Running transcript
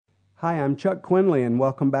Hi, I'm Chuck Quinley, and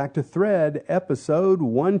welcome back to Thread, episode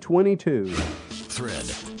 122.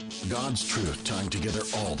 Thread, God's truth tying together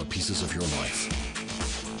all the pieces of your life.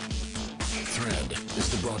 Thread is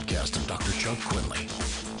the broadcast of Dr. Chuck Quinley.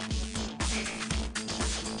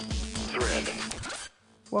 Thread.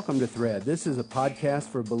 Welcome to Thread. This is a podcast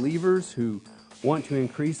for believers who want to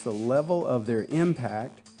increase the level of their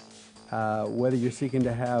impact, whether you're seeking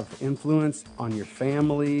to have influence on your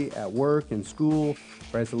family, at work, in school,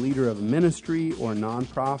 or as a leader of a ministry or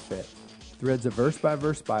nonprofit. Thread's a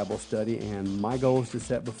verse-by-verse Bible study, and my goal is to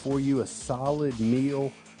set before you a solid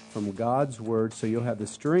meal from God's Word so you'll have the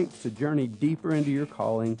strength to journey deeper into your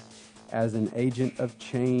calling as an agent of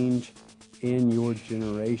change in your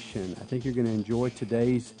generation. I think you're going to enjoy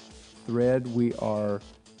today's Thread. We are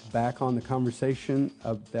back on the conversation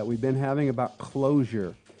that we've been having about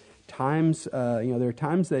closure. There are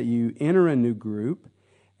times that you enter a new group,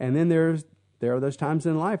 and then there are those times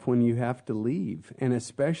in life when you have to leave. And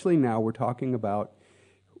especially now we're talking about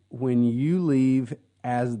when you leave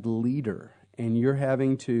as the leader and you're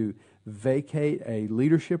having to vacate a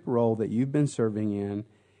leadership role that you've been serving in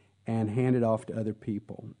and hand it off to other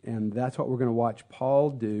people. And that's what we're going to watch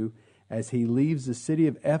Paul do as he leaves the city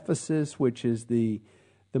of Ephesus, which is the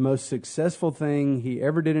most successful thing he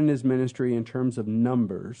ever did in his ministry in terms of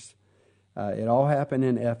numbers. It all happened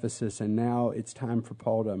in Ephesus, and now it's time for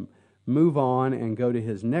Paul to move on and go to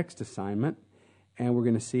his next assignment, and we're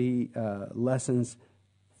going to see lessons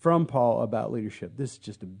from Paul about leadership. This is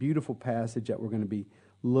just a beautiful passage that we're going to be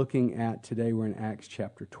looking at today. We're in Acts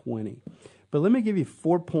chapter 20. But let me give you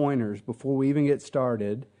 4 pointers before we even get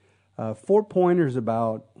started. 4 pointers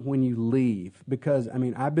about when you leave, because,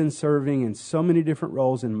 I've been serving in so many different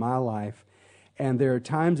roles in my life, and there are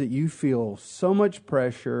times that you feel so much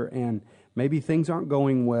pressure and maybe things aren't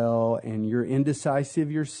going well and you're indecisive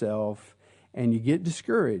yourself and you get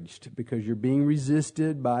discouraged because you're being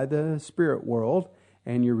resisted by the spirit world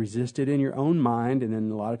and you're resisted in your own mind, and then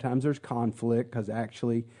a lot of times there's conflict because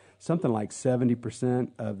actually something like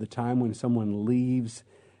 70% of the time when someone leaves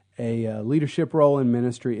a leadership role in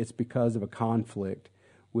ministry, it's because of a conflict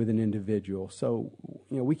with an individual. So,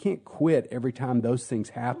 we can't quit every time those things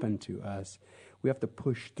happen to us. We have to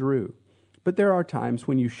push through. But there are times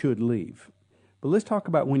when you should leave. But let's talk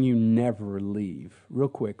about when you never leave. Real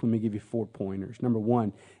quick, let me give you 4 pointers. Number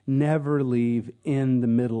 1, never leave in the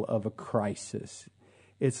middle of a crisis.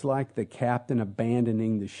 It's like the captain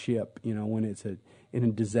abandoning the ship, when it's in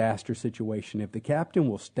a disaster situation. If the captain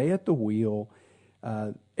will stay at the wheel,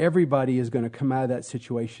 everybody is going to come out of that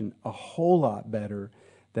situation a whole lot better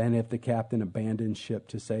than if the captain abandons ship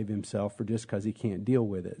to save himself or just because he can't deal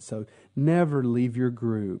with it. So never leave your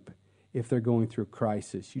group if they're going through a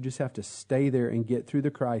crisis. You just have to stay there and get through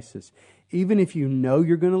the crisis. Even if you know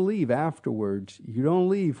you're going to leave afterwards, you don't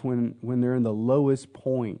leave when they're in the lowest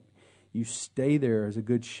point. You stay there as a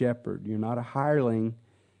good shepherd. You're not a hireling,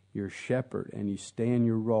 you're a shepherd, and you stay in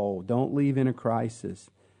your role. Don't leave in a crisis.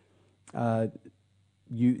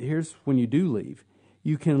 Here's when you do leave.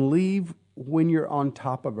 You can leave when you're on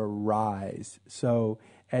top of a rise. So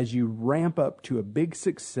as you ramp up to a big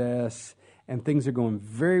success and things are going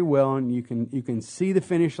very well and you can see the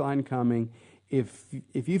finish line coming, if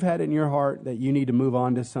you've had it in your heart that you need to move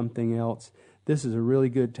on to something else, this is a really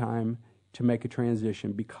good time to make a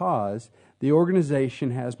transition because the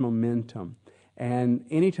organization has momentum. And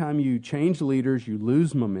anytime you change leaders, you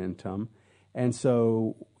lose momentum. And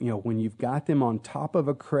so, when you've got them on top of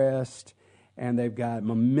a crest and they've got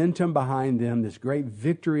momentum behind them, this great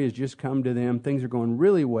victory has just come to them, things are going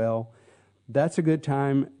really well, that's a good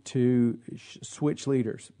time to switch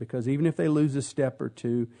leaders, because even if they lose a step or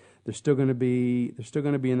two, they're still going to be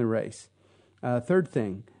in the race. Third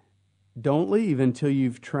thing, don't leave until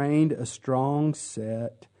you've trained a strong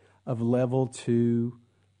set of level 2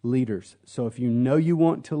 leaders. So if you know you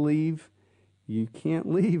want to leave, you can't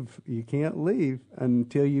leave. You can't leave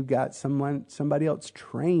until you've got somebody else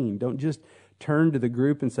trained. Don't just turn to the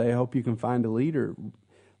group and say, I hope you can find a leader.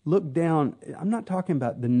 Look down. I'm not talking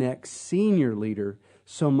about the next senior leader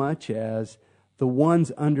so much as the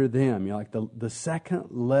ones under them. Like the second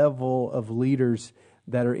level of leaders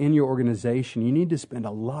that are in your organization. You need to spend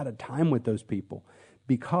a lot of time with those people,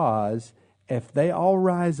 because if they all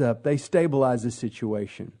rise up, they stabilize the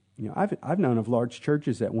situation. I've known of large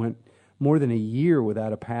churches that went more than a year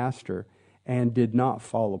without a pastor and did not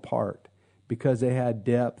fall apart because they had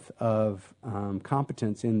depth of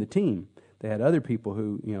competence in the team. They had other people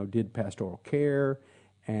who, did pastoral care,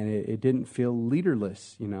 and it didn't feel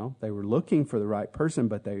leaderless. They were looking for the right person,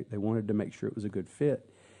 but they wanted to make sure it was a good fit.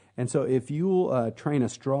 And so if you'll train a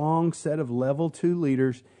strong set of level 2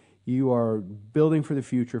 leaders, You are building for the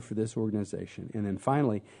future for this organization. And then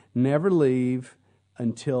finally, never leave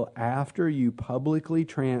until after you publicly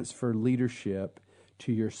transfer leadership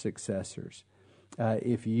to your successors.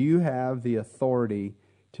 If you have the authority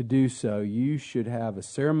to do so, you should have a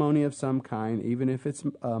ceremony of some kind, even if it's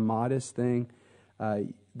a modest thing.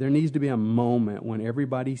 There needs to be a moment when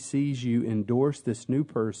everybody sees you endorse this new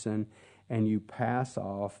person and you pass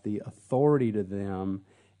off the authority to them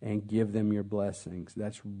and give them your blessings.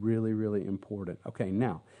 That's really, really important. Okay,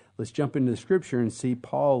 now let's jump into the scripture and see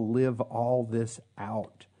Paul live all this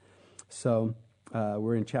out. So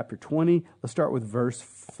we're in chapter 20. Let's start with verse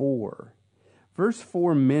 4. Verse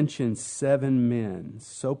 4 mentions 7 men: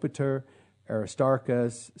 Sopater,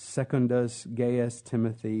 Aristarchus, Secundus, Gaius,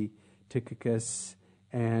 Timothy, Tychicus,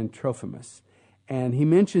 and Trophimus. And he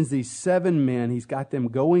mentions these 7 men. He's got them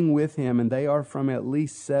going with him, and they are from at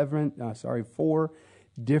least 4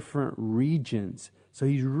 different regions. So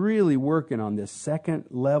he's really working on this second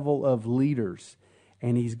level of leaders.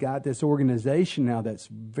 And he's got this organization now that's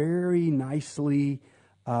very nicely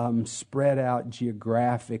spread out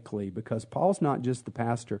geographically, because Paul's not just the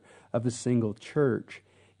pastor of a single church.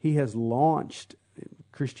 He has launched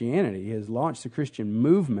Christianity. He has launched the Christian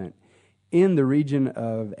movement in the region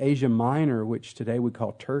of Asia Minor, which today we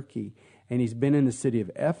call Turkey. And he's been in the city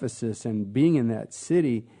of Ephesus, and being in that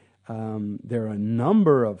city, there are a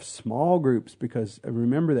number of small groups, because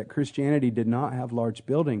remember that Christianity did not have large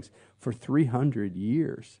buildings for 300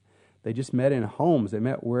 years. They just met in homes. They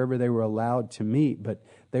met wherever they were allowed to meet, but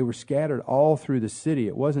they were scattered all through the city.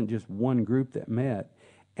 It wasn't just one group that met.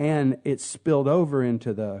 And it spilled over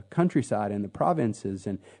into the countryside and the provinces,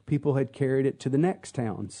 and people had carried it to the next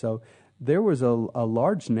town. So there was a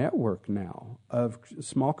large network now of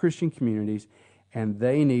small Christian communities, and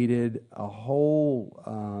they needed a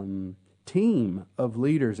whole team of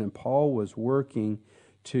leaders. And Paul was working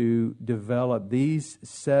to develop these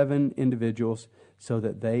 7 individuals so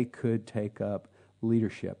that they could take up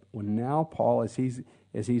leadership. Well, now Paul, as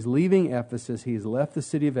he's leaving Ephesus, he's left the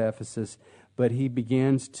city of Ephesus, but he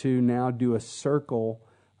begins to now do a circle,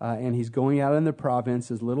 and he's going out in the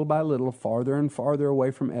provinces little by little, farther and farther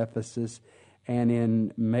away from Ephesus. And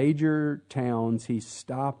in major towns, he's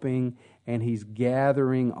stopping and he's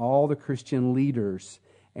gathering all the Christian leaders,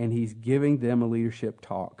 and he's giving them a leadership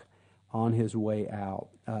talk on his way out.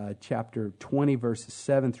 Chapter 20, verses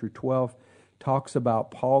 7 through 12, talks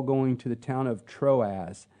about Paul going to the town of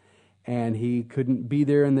Troas, and he couldn't be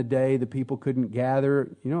there in the day. The people couldn't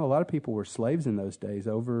gather. You know, a lot of people were slaves in those days.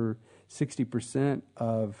 Over 60%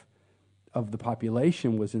 of the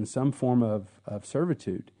population was in some form of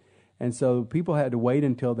servitude. And so people had to wait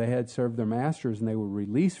until they had served their masters and they were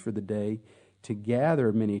released for the day to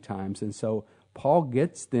gather many times. And so Paul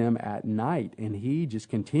gets them at night, and he just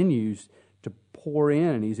continues to pour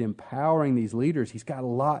in, and he's empowering these leaders. He's got a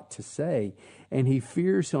lot to say, and he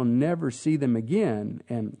fears he'll never see them again.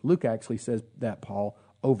 And Luke actually says that Paul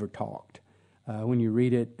overtalked. When you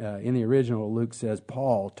read it in the original, Luke says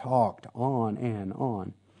Paul talked on and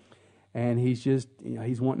on. And he's just,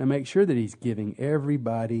 he's wanting to make sure that he's giving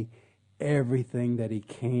everybody everything that he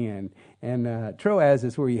can. And Troas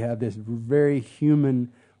is where you have this very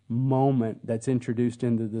human moment that's introduced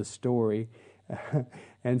into the story.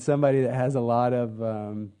 And somebody that has a lot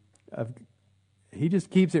of he just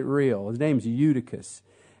keeps it real. His name's Eutychus.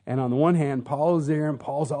 And on the one hand, Paul is there, and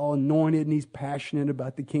Paul's all anointed, and he's passionate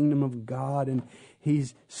about the kingdom of God, and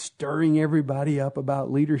he's stirring everybody up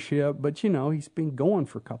about leadership. But, he's been going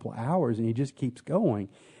for a couple of hours, and he just keeps going.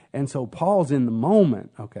 And so Paul's in the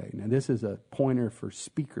moment. Okay, now this is a pointer for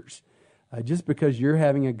speakers. Just because you're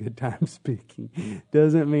having a good time speaking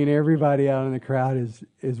doesn't mean everybody out in the crowd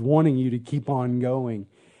is wanting you to keep on going.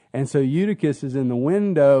 And so Eutychus is in the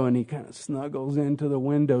window, and he kind of snuggles into the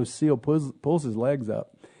window sill, pulls his legs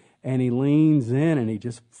up, and he leans in, and he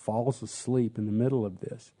just falls asleep in the middle of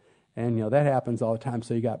this. And, that happens all the time.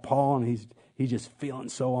 So you got Paul, and he's just feeling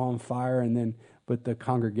so on fire, but the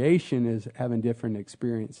congregation is having different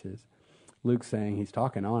experiences. Luke's saying he's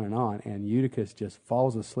talking on, and Eutychus just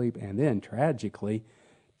falls asleep, and then tragically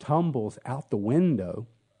tumbles out the window,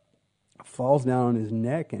 falls down on his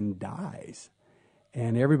neck, and dies.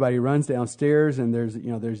 And everybody runs downstairs, and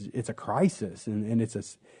it's a crisis, and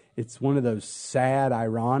it's one of those sad,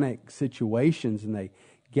 ironic situations, and they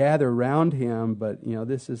gather around him. But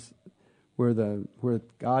this is where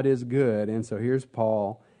God is good, and so here's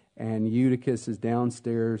Paul, and Eutychus is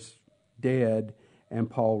downstairs dead, and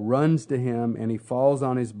Paul runs to him, and he falls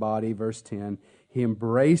on his body. Verse 10, he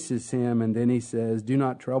embraces him, and then he says, "Do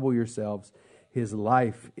not trouble yourselves. His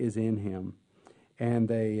life is in him." And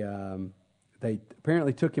they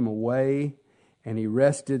apparently took him away, and he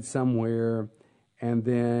rested somewhere. And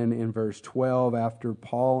then in verse 12, after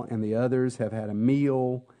Paul and the others have had a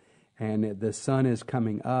meal and the sun is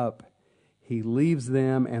coming up, he leaves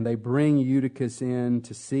them and they bring Eutychus in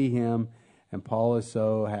to see him. And Paul is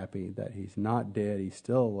so happy that he's not dead, he's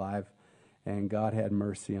still alive, and God had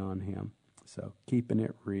mercy on him. So keeping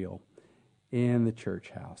it real in the church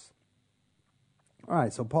house. All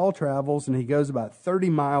right, so Paul travels, and he goes about 30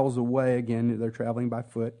 miles away. Again, they're traveling by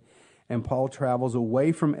foot. And Paul travels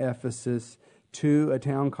away from Ephesus to a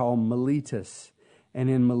town called Miletus. And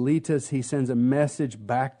in Miletus, he sends a message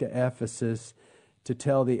back to Ephesus to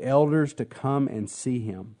tell the elders to come and see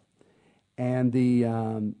him. And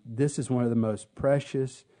this is one of the most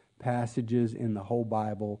precious passages in the whole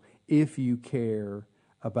Bible if you care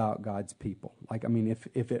about God's people.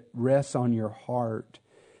 If it rests on your heart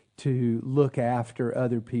to look after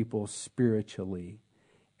other people spiritually,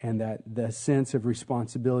 and that the sense of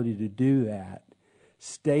responsibility to do that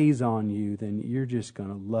stays on you, then you're just going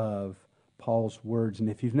to love Paul's words. And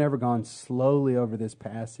if you've never gone slowly over this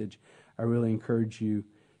passage, I really encourage you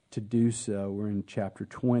to do so. We're in chapter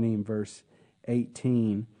 20 and verse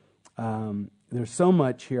 18. There's so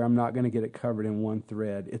much here, I'm not going to get it covered in one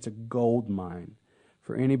thread. It's a gold mine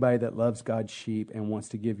for anybody that loves God's sheep and wants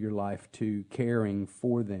to give your life to caring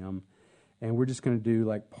for them. And we're just going to do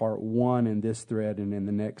like part 1 in this thread, and in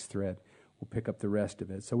the next thread we'll pick up the rest of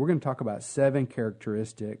it. So we're going to talk about 7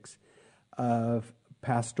 characteristics of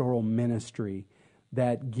pastoral ministry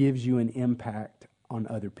that gives you an impact on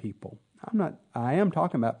other people. I am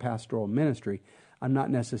talking about pastoral ministry. I'm not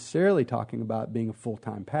necessarily talking about being a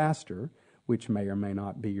full-time pastor, which may or may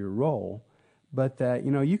not be your role, but that,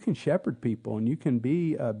 you can shepherd people, and you can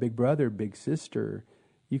be a big brother, big sister.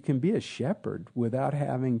 You can be a shepherd without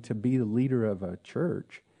having to be the leader of a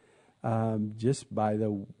church, just by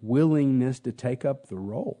the willingness to take up the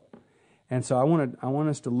role. And so I want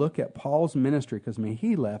us to look at Paul's ministry, because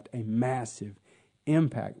he left a massive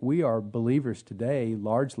impact. We are believers today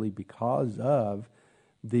largely because of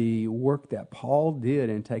the work that Paul did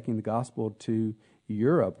in taking the gospel to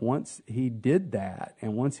Europe. Once he did that,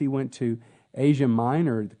 and once he went to Asia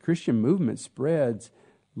Minor, the Christian movement spreads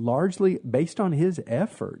largely based on his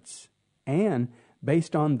efforts and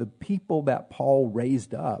based on the people that Paul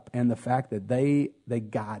raised up, and the fact that they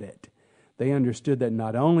got it. They understood that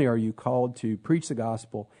not only are you called to preach the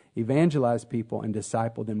gospel, evangelize people, and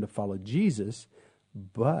disciple them to follow Jesus,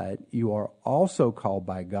 but you are also called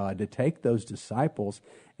by God to take those disciples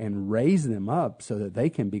and raise them up so that they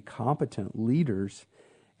can be competent leaders.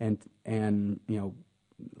 And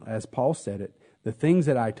as Paul said it, the things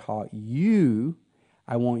that I taught you,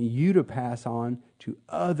 I want you to pass on to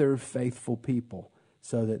other faithful people,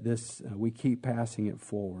 so that we keep passing it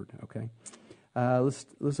forward. Okay, let's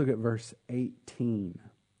look at verse 18.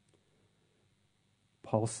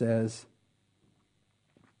 Paul says,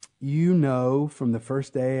 "You know from the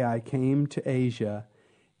first day I came to Asia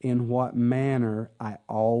in what manner I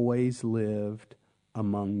always lived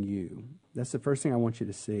among you." That's the first thing I want you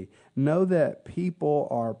to see. Know that people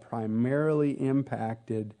are primarily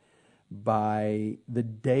impacted by the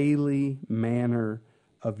daily manner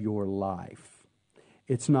of your life.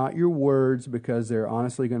 It's not your words, because they're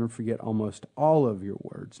honestly going to forget almost all of your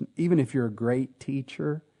words. Even if you're a great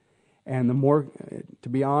teacher, and the more, to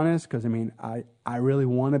be honest, because I really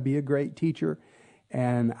want to be a great teacher,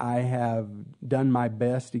 and I have done my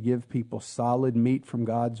best to give people solid meat from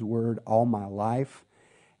God's Word all my life.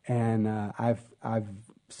 And I've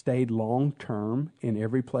stayed long term in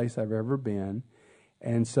every place I've ever been,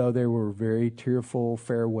 and so there were very tearful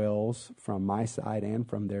farewells from my side and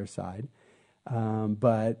from their side.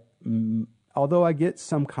 But although I get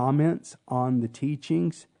some comments on the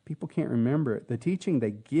teachings, people can't remember it. The teaching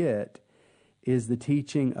they get is the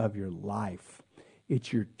teaching of your life.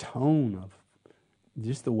 It's your tone of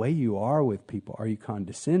just the way you are with people. Are you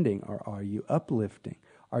condescending, or are you uplifting?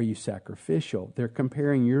 Are you sacrificial? They're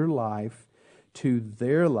comparing your life to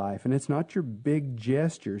their life. And it's not your big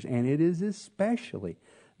gestures, and it is especially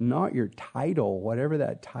not your title, whatever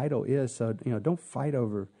that title is. So, don't fight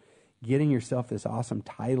over getting yourself this awesome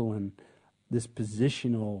title and this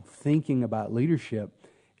positional thinking about leadership.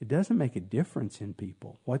 It doesn't make a difference in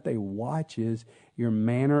people. What they watch is your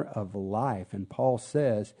manner of life. And Paul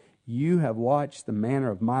says, you have watched the manner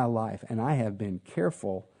of my life, and I have been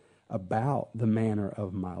careful about the manner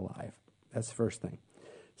of my life. That's the first thing.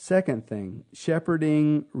 Second thing,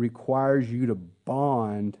 shepherding requires you to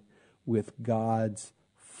bond with God's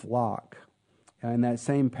flock. In that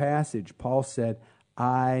same passage, Paul said,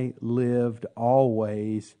 I lived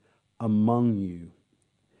always among you.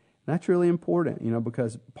 And that's really important,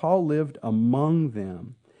 because Paul lived among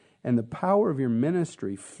them. And the power of your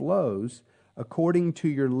ministry flows according to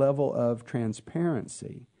your level of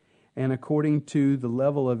transparency and according to the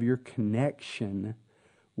level of your connection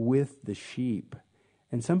with the sheep.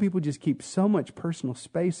 And some people just keep so much personal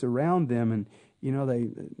space around them, and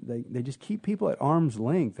they just keep people at arm's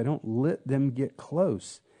length. They don't let them get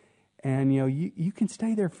close. And you can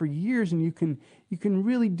stay there for years, and you can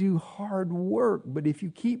really do hard work. But if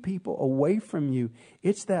you keep people away from you,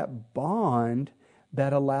 it's that bond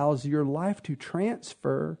that allows your life to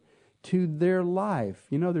transfer to their life.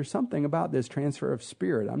 There's something about this transfer of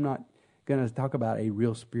spirit. I'm not going to talk about a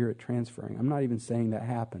real spirit transferring. I'm not even saying that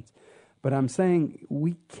happens. But I'm saying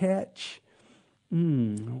we catch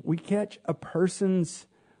a person's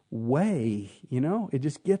way, It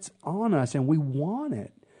just gets on us, and we want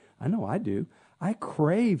it. I know I do. I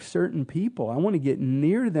crave certain people. I want to get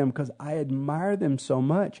near them because I admire them so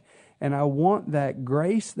much. And I want that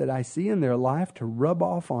grace that I see in their life to rub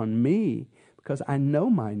off on me because I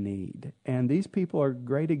know my need. And these people are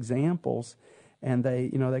great examples, and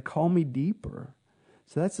they call me deeper.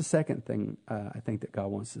 So that's the second thing I think that God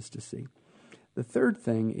wants us to see. The third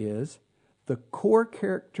thing is the core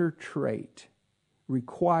character trait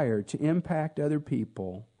required to impact other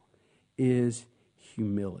people is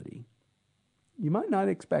humility. You might not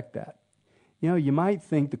expect that. You might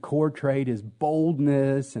think the core trait is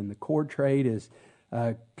boldness, and the core trait is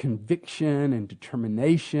conviction and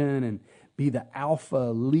determination and be the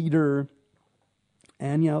alpha leader.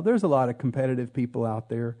 And, there's a lot of competitive people out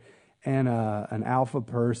there, and an alpha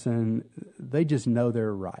person, they just know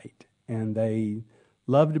they're right. And they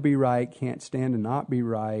love to be right, can't stand to not be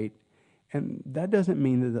right. And that doesn't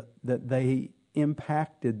mean that they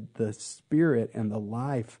impacted the spirit and the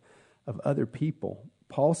life of other people.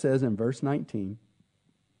 Paul says in verse 19,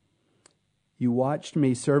 "You watched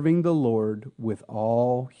me serving the Lord with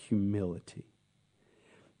all humility."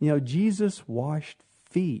 Jesus washed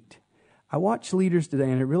feet. I watch leaders today,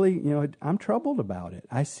 and it really, I'm troubled about it.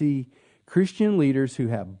 I see Christian leaders who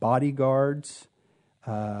have bodyguards,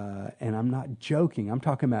 and I'm not joking. I'm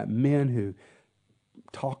talking about men who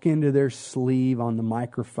talk into their sleeve on the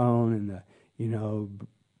microphone, and the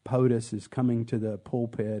POTUS is coming to the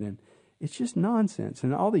pulpit, and it's just nonsense.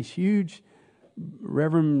 And all these huge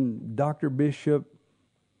Reverend Dr. Bishop,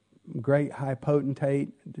 great high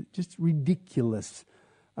potentate, just ridiculous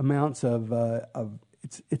amounts of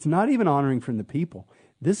it's not even honoring from the people.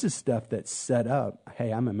 This is stuff that's set up.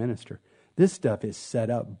 Hey, I'm a minister. This stuff is set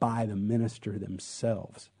up by the minister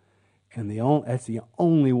themselves. And that's the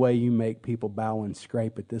only way you make people bow and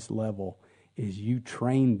scrape at this level is you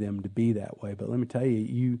train them to be that way. But let me tell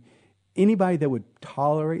you, anybody that would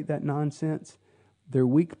tolerate that nonsense, they're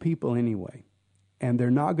weak people anyway. And they're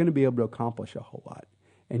not going to be able to accomplish a whole lot.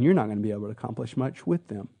 And you're not going to be able to accomplish much with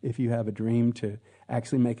them if you have a dream to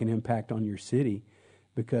actually make an impact on your city.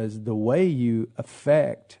 Because the way you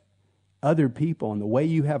affect other people and the way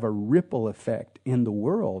you have a ripple effect in the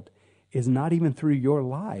world is not even through your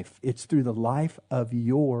life. It's through the life of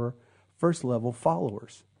your first level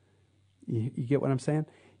followers. You get what I'm saying?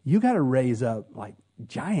 You got to raise up like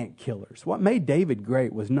giant killers. What made David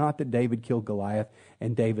great was not that David killed Goliath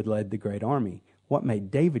and David led the great army. What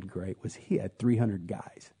made David great was he had 300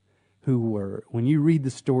 guys who were, when you read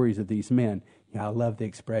the stories of these men, I love the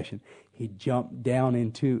expression, he jumped down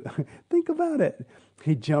into, think about it,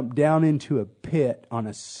 he jumped down into a pit on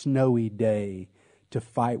a snowy day to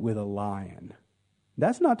fight with a lion.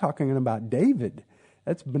 That's not talking about David.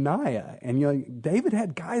 That's Benaiah. And David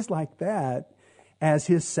had guys like that as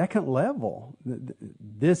his second level.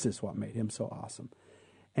 This is what made him so awesome.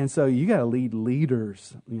 And so you got to lead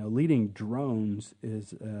leaders. Leading drones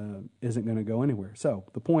isn't going to go anywhere. So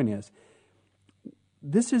the point is,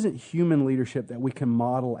 this isn't human leadership that we can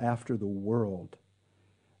model after the world.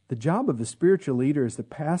 The job of the spiritual leader is to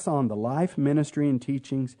pass on the life, ministry, and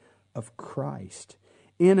teachings of Christ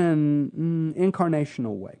in an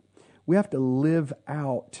incarnational way. We have to live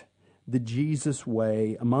out the Jesus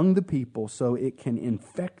way among the people so it can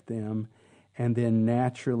infect them and then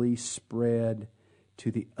naturally spread to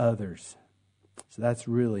the others. So that's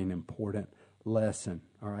really an important lesson.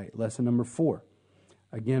 All right, lesson number 4.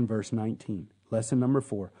 Again, verse 19. Lesson number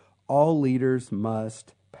 4. All leaders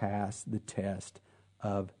must pass the test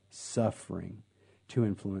of suffering to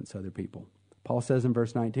influence other people. Paul says in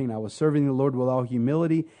verse 19, I was serving the Lord with all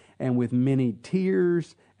humility and with many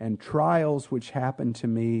tears and trials which happened to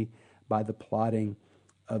me by the plotting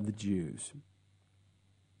of the Jews.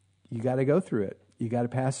 You got to go through it. You got to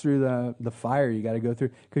pass through the fire. You got to go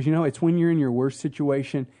through, because it's when you're in your worst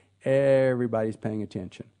situation, everybody's paying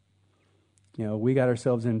attention. We got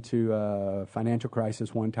ourselves into a financial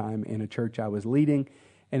crisis one time in a church I was leading,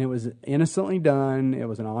 And it was innocently done. It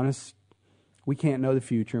was an honest, we can't know the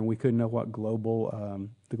future, and we couldn't know what the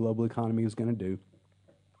global economy was going to do.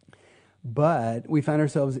 But we found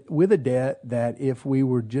ourselves with a debt that if we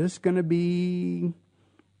were just going to be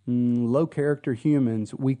low character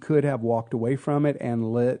humans, we could have walked away from it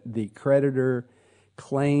and let the creditor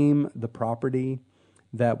claim the property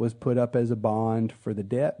that was put up as a bond for the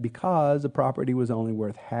debt, because the property was only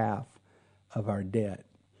worth half of our debt.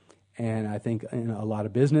 And I think a lot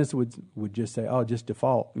of business would just say, oh, just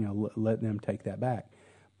default, let them take that back.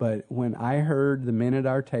 But when I heard the men at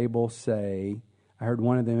our table say, I heard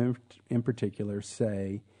one of them in particular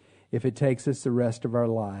say, if it takes us the rest of our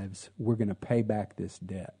lives, we're going to pay back this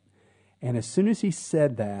debt. And as soon as he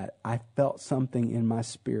said that, I felt something in my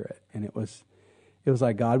spirit. And it was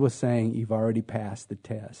like God was saying, you've already passed the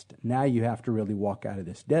test. Now you have to really walk out of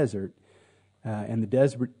this desert. And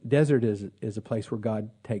the desert is a place where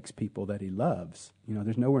God takes people that he loves.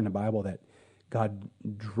 There's nowhere in the Bible that God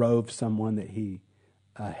drove someone that he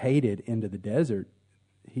hated into the desert.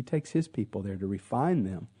 He takes his people there to refine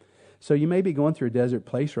them. So you may be going through a desert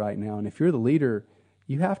place right now, and if you're the leader,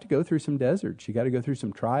 you have to go through some deserts. You got to go through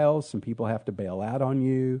some trials. Some people have to bail out on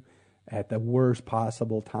you at the worst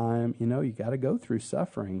possible time. You got to go through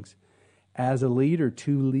sufferings as a leader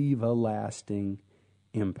to leave a lasting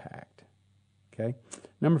impact. Okay?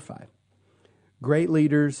 Number 5. Great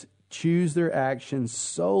leaders choose their actions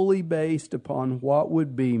solely based upon what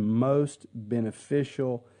would be most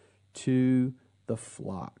beneficial to the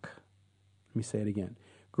flock. Let me say it again.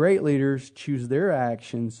 Great leaders choose their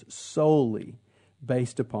actions solely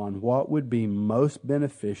based upon what would be most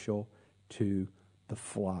beneficial to the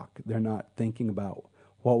flock. They're not thinking about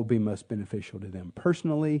what would be most beneficial to them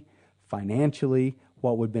personally, financially,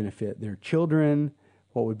 what would benefit their children,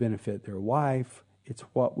 what would benefit their wife. It's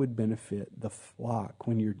what would benefit the flock.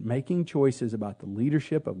 When you're making choices about the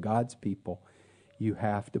leadership of God's people, you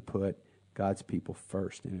have to put God's people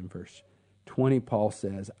first. And in verse 20, Paul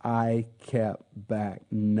says, I kept back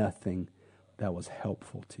nothing that was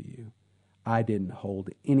helpful to you. I didn't hold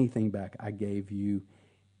anything back. I gave you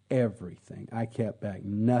everything. I kept back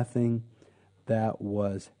nothing that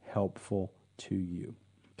was helpful to you.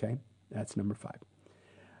 Okay? That's number 5.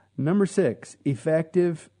 Number 6,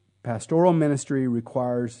 effective pastoral ministry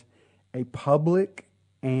requires a public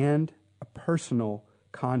and a personal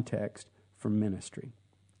context for ministry.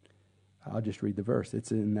 I'll just read the verse.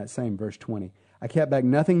 It's in that same verse 20. I kept back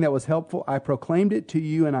nothing that was helpful. I proclaimed it to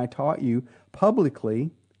you and I taught you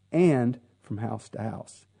publicly and from house to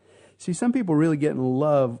house. See, some people really get in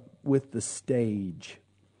love with the stage.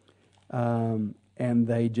 And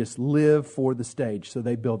they just live for the stage. So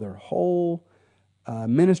they build their whole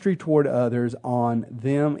ministry toward others on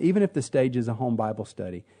them, even if the stage is a home Bible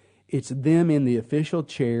study. It's them in the official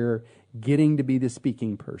chair getting to be the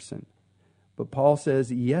speaking person. But Paul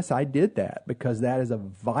says, yes, I did that because that is a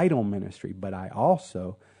vital ministry. But I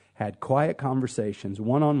also had quiet conversations,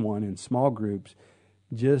 one-on-one in small groups,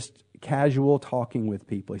 just casual talking with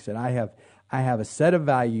people. He said, I have a set of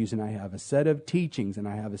values and I have a set of teachings and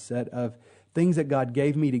I have a set of things that God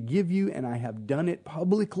gave me to give you, and I have done it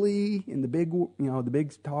publicly in the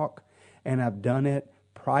big talk, and I've done it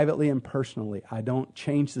privately and personally. I don't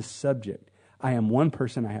change the subject. I am one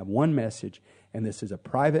person, I have one message, and this is a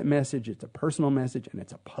private message, it's a personal message, and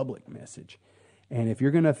it's a public message. And if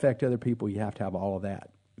you're going to affect other people, you have to have all of that.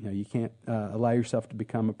 You can't allow yourself to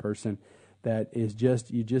become a person that is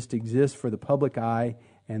you just exist for the public eye,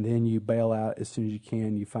 and then you bail out as soon as you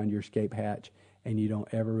can, you find your escape hatch, and you don't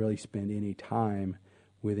ever really spend any time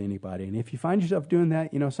with anybody. And if you find yourself doing that,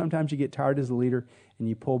 sometimes you get tired as a leader and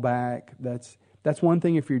you pull back. That's one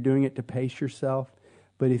thing if you're doing it to pace yourself.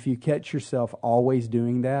 But if you catch yourself always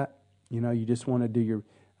doing that, you just want to do your,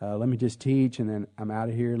 let me just teach and then I'm out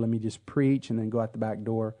of here. Let me just preach and then go out the back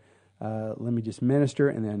door. Let me just minister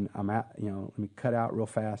and then I'm out, let me cut out real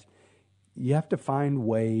fast. You have to find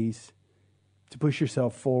ways to push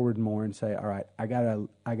yourself forward more and say, all right, I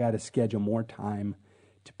gotta schedule more time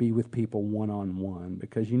to be with people one-on-one,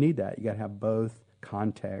 because you need that. You gotta have both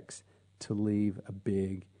contexts to leave a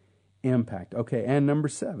big impact. Okay, and number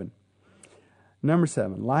 7,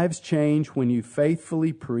 lives change when you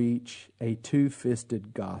faithfully preach a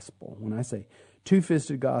two-fisted gospel. When I say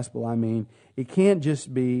two-fisted gospel, I mean it can't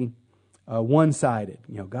just be one-sided.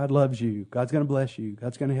 God loves you, God's gonna bless you,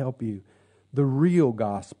 God's gonna help you. The real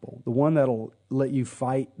gospel, the one that'll let you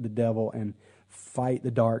fight the devil and fight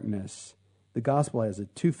the darkness. The gospel has a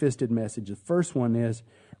two-fisted message. The first one is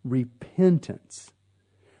repentance.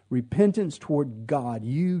 Repentance toward God.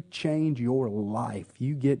 You change your life.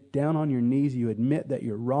 You get down on your knees. You admit that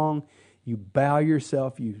you're wrong. You bow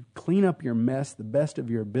yourself. You clean up your mess the best of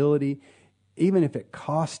your ability. Even if it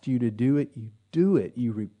costs you to do it, you do it.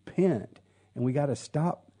 You repent. And we got to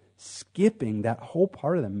stop skipping that whole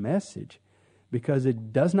part of the message, because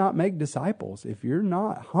it does not make disciples. If you're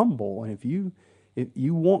not humble, and if you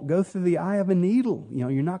won't go through the eye of a needle, you're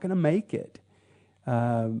not going to make it.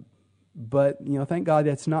 But thank God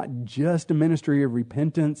that's not just a ministry of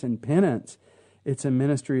repentance and penance. It's a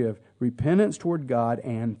ministry of repentance toward God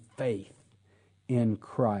and faith in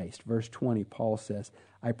Christ. Verse 20, Paul says,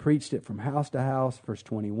 I preached it from house to house. Verse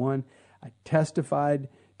 21, I testified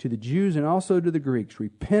to the Jews and also to the Greeks,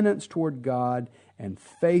 repentance toward God and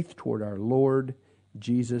faith toward our Lord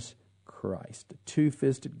Jesus Christ. The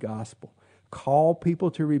two-fisted gospel. Call people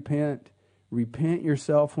to repent. Repent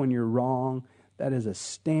yourself when you're wrong. That is a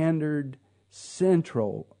standard,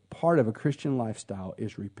 central part of a Christian lifestyle,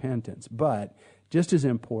 is repentance. But just as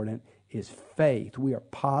important is faith. We are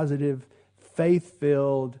positive,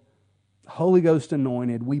 faith-filled, Holy Ghost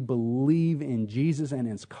anointed. We believe in Jesus and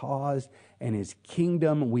His cause and His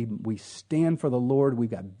kingdom. We stand for the Lord.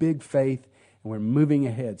 We've got big faith, and we're moving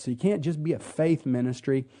ahead. So you can't just be a faith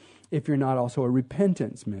ministry if you're not also a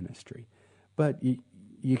repentance ministry. But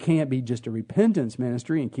you can't be just a repentance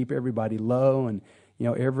ministry and keep everybody low. And,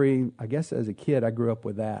 I guess as a kid, I grew up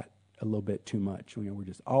with that a little bit too much. We're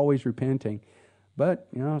just always repenting. But,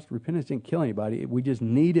 repentance didn't kill anybody. We just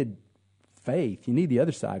needed faith. You need the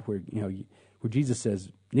other side where Jesus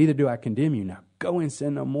says, neither do I condemn you. Now go and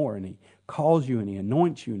sin no more. And He calls you and He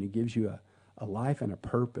anoints you and He gives you a life and a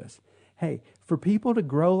purpose. Hey, for people to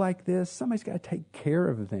grow like this, somebody's got to take care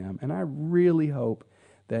of them. And I really hope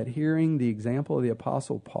that hearing the example of the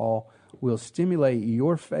Apostle Paul will stimulate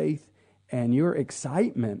your faith and your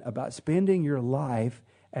excitement about spending your life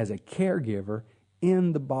as a caregiver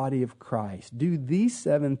in the body of Christ. Do these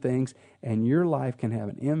 7 things and your life can have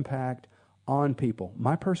an impact on people.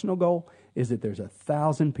 My personal goal is that there's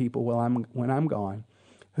 1,000 people when I'm gone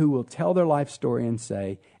who will tell their life story and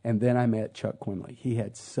say, and then I met Chuck Quinley. He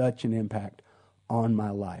had such an impact on my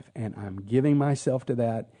life, and I'm giving myself to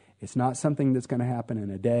that. It's not something that's going to happen in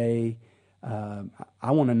a day.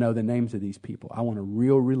 I want to know the names of these people. I want a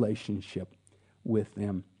real relationship with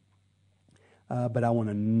them. But I want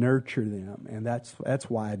to nurture them, and that's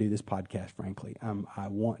why I do this podcast, frankly. I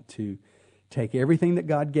want to take everything that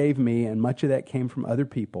God gave me, and much of that came from other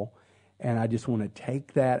people, and I just want to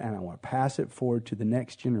take that and I want to pass it forward to the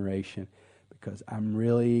next generation, because I'm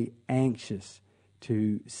really anxious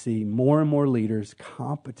to see more and more leaders,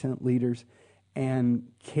 competent leaders, and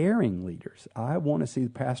caring leaders. I want to see the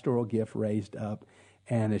pastoral gift raised up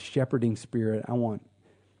and a shepherding spirit. I want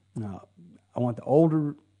the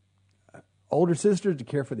older sisters to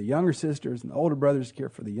care for the younger sisters, and the older brothers to care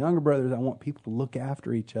for the younger brothers. I want people to look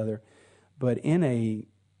after each other, but in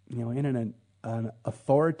an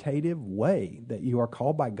authoritative way, that you are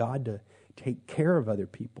called by God to take care of other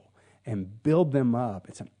people and build them up.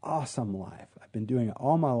 It's an awesome life. I've been doing it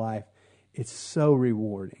all my life. It's so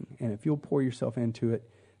rewarding. And if you'll pour yourself into it,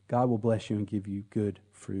 God will bless you and give you good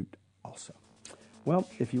fruit also. Well,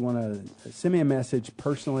 if you want to send me a message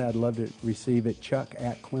personally, I'd love to receive it.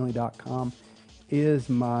 Chuck@Quinley.com is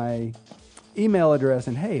my email address.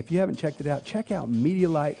 And hey, if you haven't checked it out, check out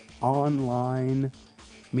Medialite Online,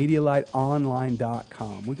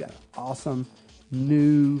 MedialiteOnline.com. We've got an awesome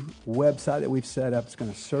new website that we've set up. It's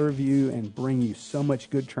going to serve you and bring you so much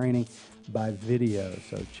good training by video.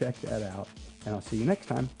 So check that out. And I'll see you next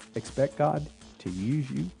time. Expect God to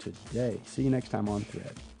use you today. See you next time on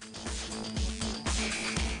Thread.